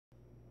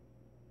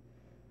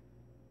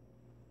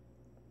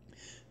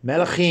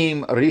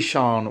Melachim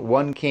Rishon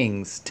 1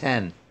 Kings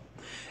 10.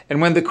 And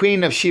when the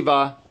queen of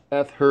Sheba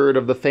hath heard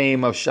of the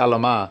fame of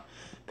Shalomah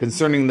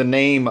concerning the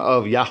name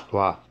of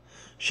Yahweh,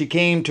 she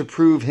came to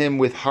prove him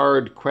with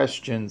hard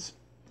questions.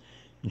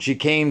 And she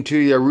came to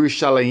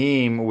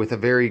Yerushalayim with a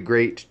very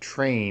great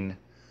train,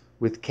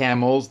 with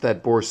camels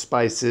that bore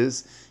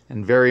spices,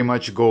 and very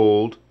much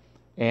gold,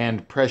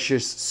 and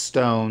precious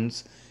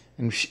stones.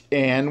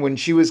 And when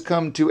she was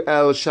come to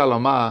El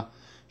Shalomah,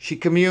 she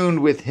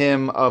communed with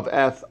him of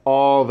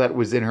all that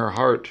was in her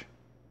heart.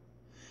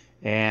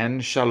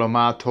 And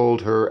Shalomah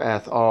told her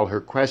all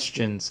her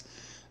questions.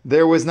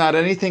 There was not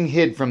anything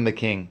hid from the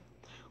king,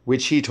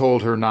 which he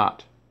told her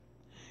not.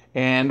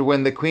 And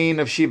when the queen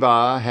of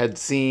Sheba had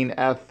seen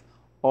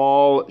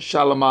all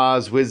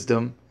Shalomah's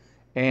wisdom,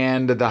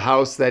 and the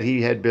house that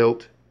he had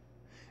built,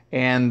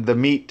 and the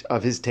meat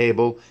of his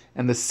table,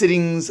 and the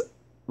sitting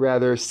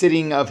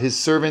of his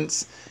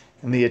servants,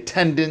 and the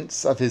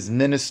attendance of his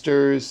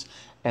ministers,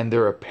 and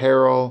their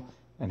apparel,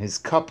 and his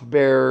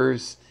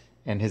cupbearers,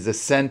 and his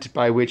ascent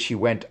by which he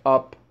went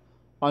up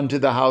unto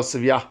the house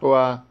of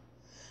Yahweh,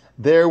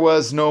 there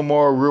was no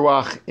more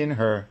ruach in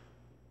her.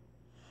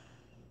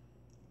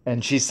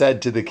 And she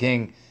said to the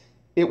king,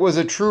 It was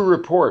a true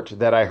report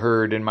that I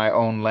heard in my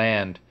own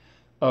land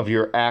of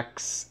your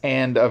acts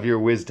and of your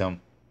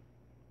wisdom.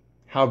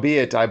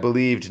 Howbeit I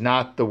believed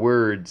not the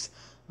words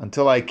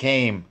until I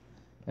came,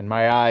 and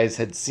my eyes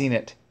had seen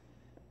it.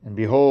 And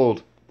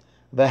behold,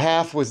 the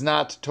half was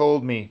not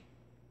told me.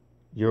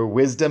 Your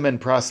wisdom and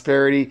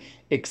prosperity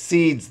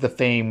exceeds the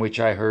fame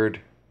which I heard.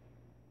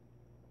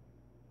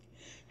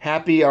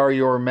 Happy are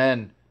your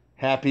men,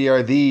 happy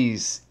are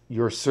these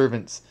your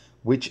servants,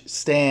 which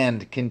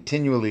stand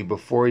continually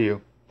before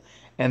you,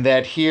 and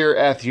that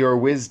hear your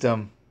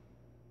wisdom.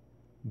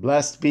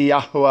 Blessed be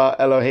Yahweh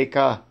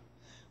Eloheka,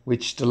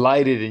 which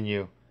delighted in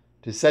you,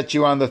 to set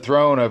you on the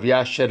throne of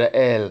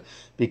Yashadael,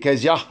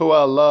 because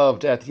Yahweh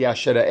loved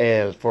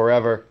Yashadael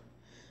forever.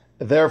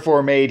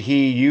 Therefore made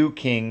he you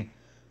king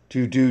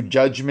to do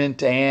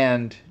judgment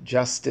and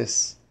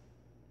justice.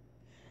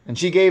 And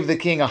she gave the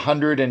king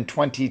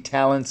 120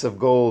 talents of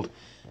gold,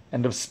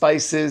 and of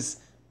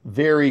spices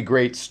very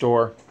great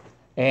store,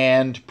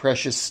 and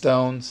precious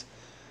stones.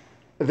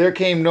 There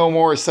came no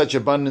more such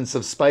abundance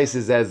of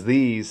spices as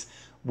these,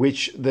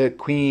 which the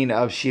queen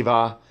of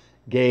Sheba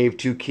gave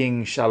to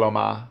King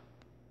Shalomah.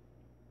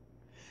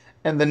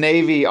 And the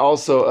navy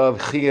also of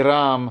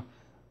Hiram,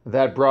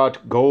 that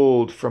brought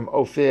gold from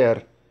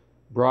Ophir,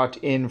 brought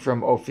in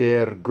from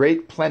Ophir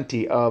great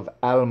plenty of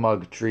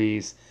almug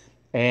trees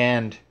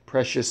and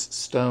precious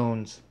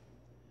stones.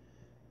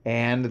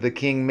 And the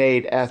king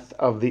made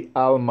of the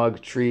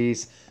almug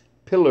trees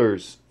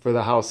pillars for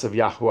the house of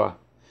Yahweh,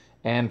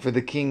 and for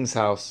the king's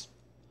house,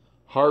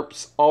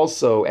 harps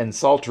also and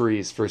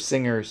psalteries for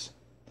singers.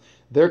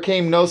 There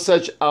came no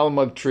such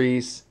almug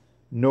trees,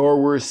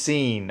 nor were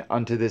seen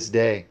unto this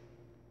day.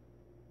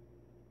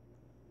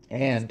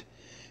 And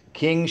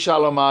King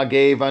Shalomah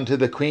gave unto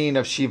the queen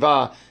of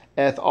Sheba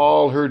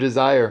all her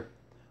desire,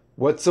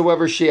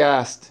 whatsoever she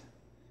asked,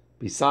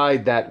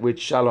 beside that which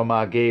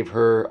Shalomah gave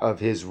her of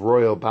his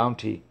royal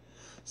bounty.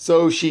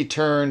 So she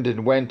turned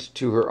and went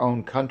to her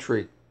own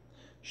country,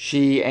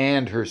 she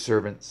and her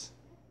servants.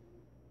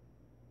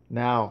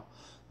 Now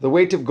the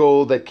weight of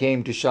gold that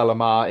came to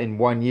Shalomah in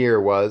 1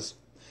 year was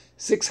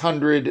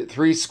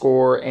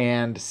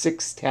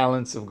 666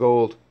 talents of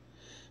gold,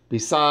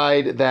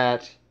 beside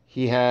that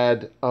he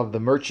had of the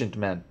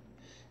merchantmen,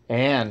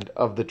 and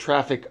of the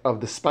traffic of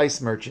the spice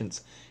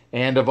merchants,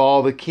 and of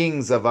all the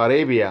kings of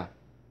Arabia,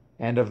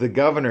 and of the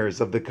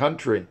governors of the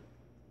country.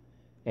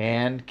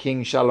 And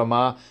King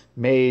Shalomah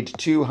made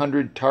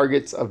 200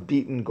 targets of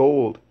beaten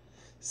gold.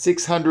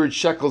 600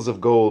 shekels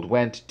of gold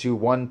went to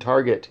one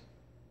target.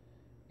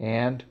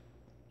 And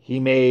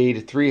he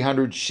made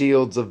 300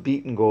 shields of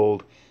beaten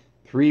gold.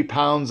 3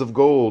 pounds of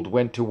gold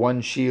went to one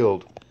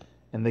shield.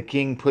 And the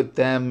king put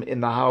them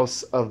in the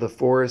house of the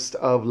forest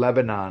of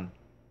Lebanon.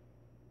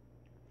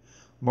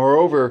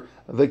 Moreover,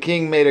 the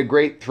king made a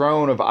great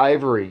throne of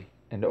ivory,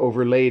 and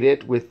overlaid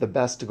it with the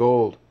best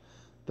gold.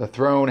 The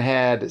throne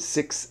had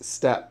 6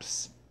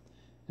 steps,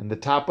 and the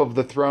top of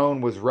the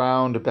throne was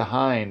round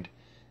behind,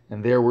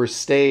 and there were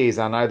stays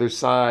on either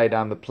side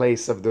on the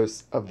place of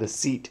the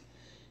seat,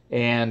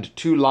 and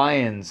 2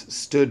 lions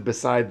stood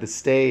beside the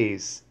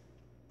stays.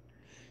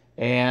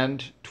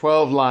 And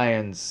 12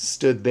 lions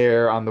stood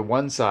there on the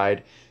one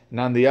side, and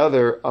on the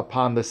other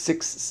upon the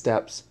 6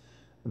 steps.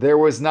 There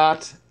was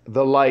not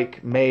the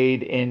like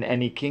made in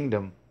any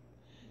kingdom.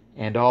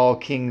 And all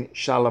King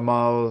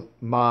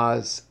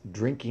Shalomah's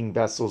drinking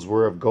vessels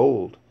were of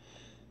gold,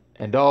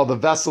 and all the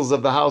vessels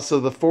of the house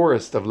of the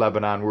forest of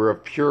Lebanon were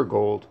of pure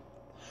gold.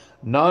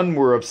 None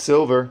were of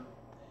silver.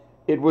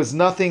 It was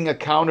nothing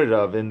accounted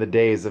of in the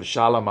days of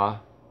Shalomah.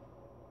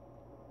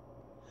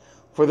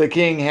 For the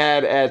king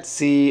had at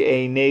sea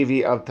a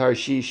navy of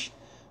Tarshish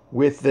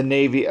with the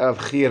navy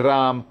of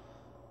Hiram.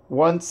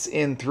 Once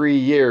in 3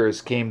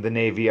 years came the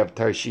navy of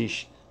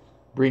Tarshish,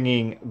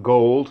 bringing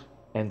gold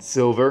and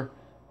silver,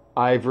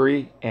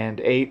 ivory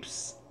and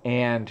apes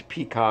and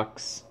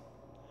peacocks.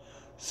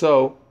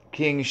 So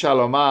King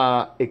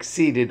HalleluYAH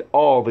exceeded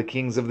all the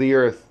kings of the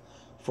earth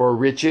for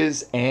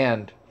riches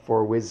and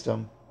for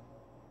wisdom.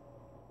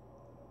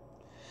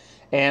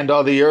 And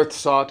all the earth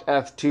sought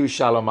to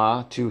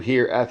HalleluYAH to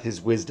hear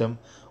his wisdom,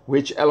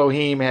 which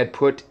Elohim had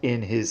put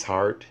in his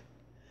heart.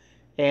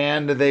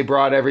 And they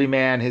brought every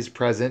man his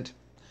present,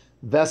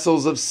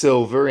 vessels of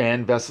silver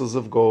and vessels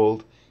of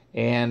gold,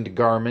 and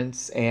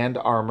garments and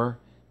armor,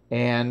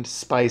 and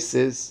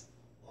spices,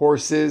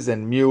 horses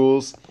and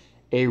mules,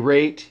 a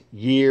rate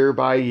year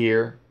by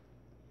year.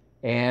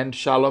 And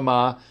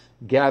HalleluYAH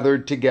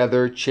gathered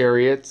together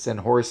chariots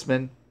and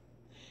horsemen,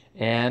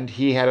 and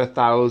he had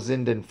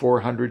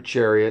 1,400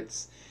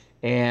 chariots,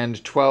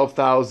 and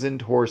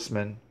 12,000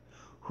 horsemen,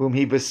 whom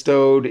he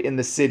bestowed in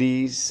the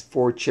cities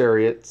for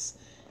chariots,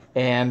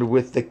 and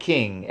with the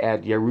king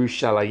at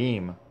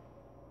Jerusalem.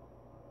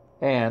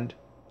 And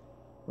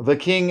the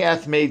king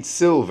hath made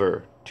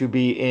silver to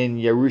be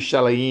in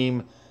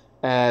Jerusalem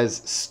as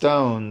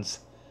stones,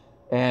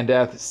 and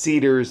hath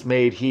cedars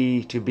made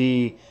he to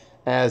be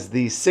as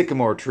the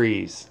sycamore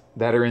trees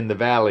that are in the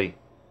valley,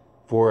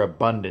 for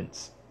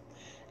abundance.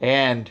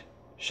 And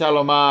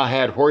HalleluYAH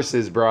had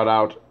horses brought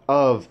out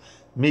of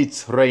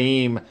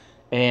Mitzrayim,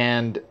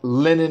 and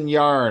linen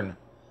yarn.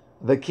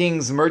 The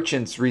king's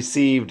merchants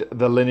received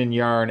the linen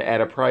yarn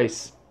at a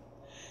price.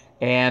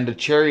 And a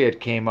chariot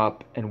came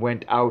up and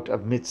went out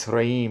of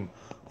Mitzrayim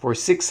for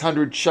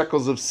 600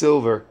 shekels of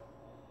silver,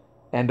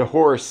 and a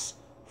horse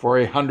for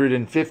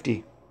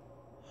 150.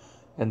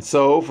 And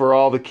so for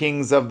all the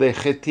kings of the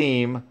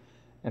Chittim,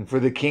 and for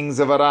the kings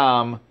of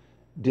Aram,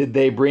 did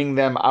they bring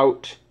them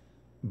out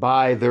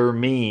by their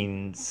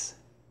means.